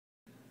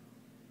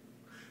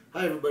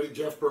Hi everybody,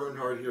 Jeff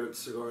Bernhardt here at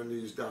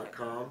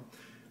CigarNews.com.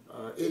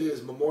 It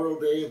is Memorial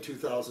Day in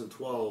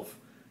 2012,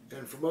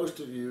 and for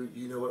most of you,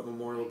 you know what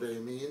Memorial Day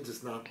means.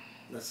 It's not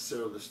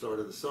necessarily the start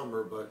of the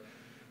summer, but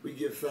we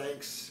give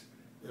thanks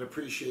and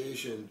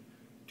appreciation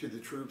to the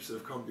troops that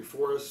have come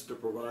before us to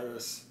provide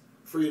us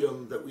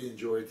freedom that we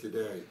enjoy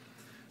today.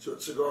 So at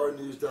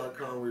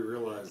CigarNews.com we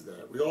realize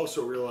that. We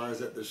also realize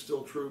that there's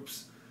still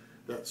troops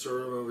that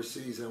serve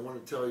overseas, and I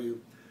want to tell you,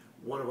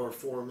 one of our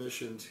 4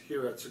 missions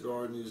here at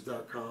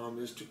CigarNews.com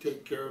is to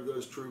take care of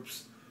those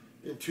troops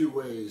in 2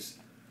 ways.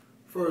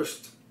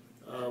 First,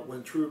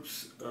 when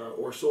troops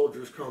or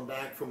soldiers come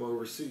back from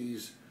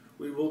overseas,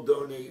 we will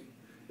donate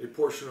a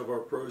portion of our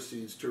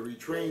proceeds to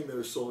retrain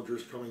those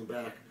soldiers coming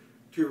back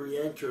to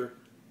re-enter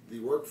the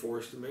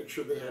workforce to make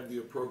sure they have the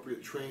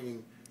appropriate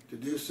training to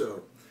do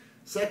so.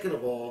 Second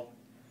of all,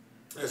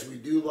 as we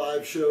do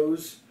live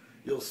shows,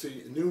 you'll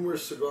see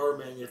numerous cigar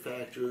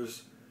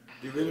manufacturers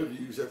do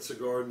interviews at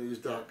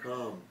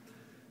CigarNews.com.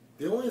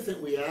 The only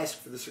thing we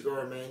ask for the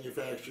cigar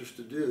manufacturers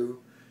to do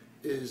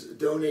is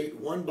donate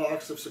 1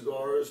 box of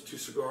cigars to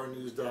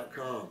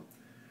CigarNews.com.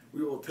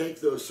 We will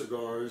take those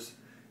cigars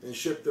and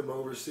ship them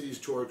overseas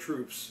to our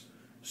troops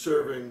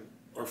serving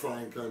our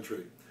fine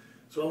country.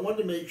 So I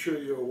wanted to make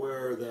sure you're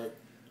aware that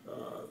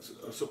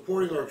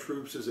supporting our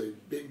troops is a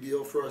big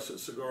deal for us at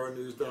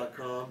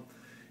CigarNews.com,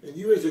 and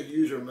you as a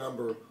user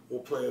member will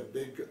play a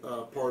big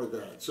part of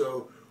that.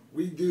 So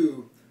we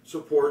do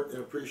support and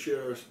appreciate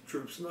our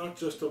troops not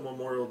just on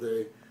Memorial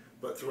Day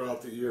but throughout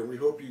the year, and we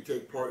hope you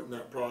take part in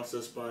that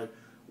process by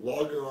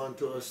logging on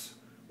to us,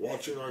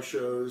 watching our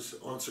shows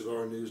on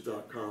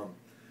CigarNews.com.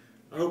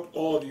 I hope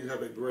all of you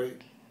have a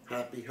great,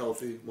 happy,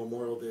 healthy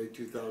Memorial Day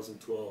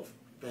 2012.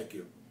 Thank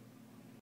you.